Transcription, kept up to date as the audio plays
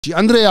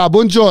Andrea,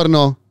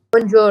 buongiorno.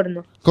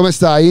 Buongiorno, Come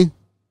stai?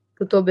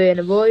 tutto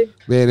bene, voi?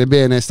 Bene,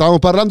 bene. Stavamo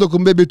parlando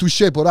con Bebe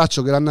Touché,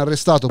 poraccio, che l'hanno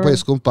arrestato, poi è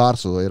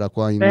scomparso, era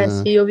qua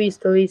in... Sì, ho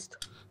visto, ho visto.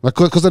 Ma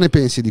cosa ne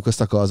pensi di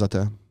questa cosa,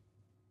 te?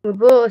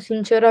 Boh,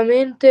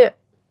 sinceramente,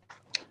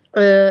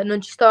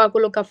 non ci stava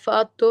quello che ha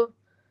fatto,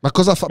 Ma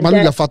cosa fa? Ma lui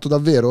perché l'ha fatto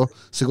davvero?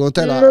 Secondo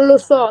te non lo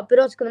so,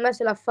 però secondo me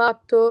se l'ha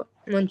fatto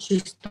non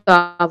ci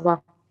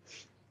stava.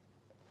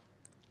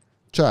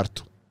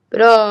 Certo.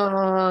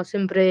 Però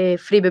sempre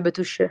free Bebe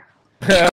Touché.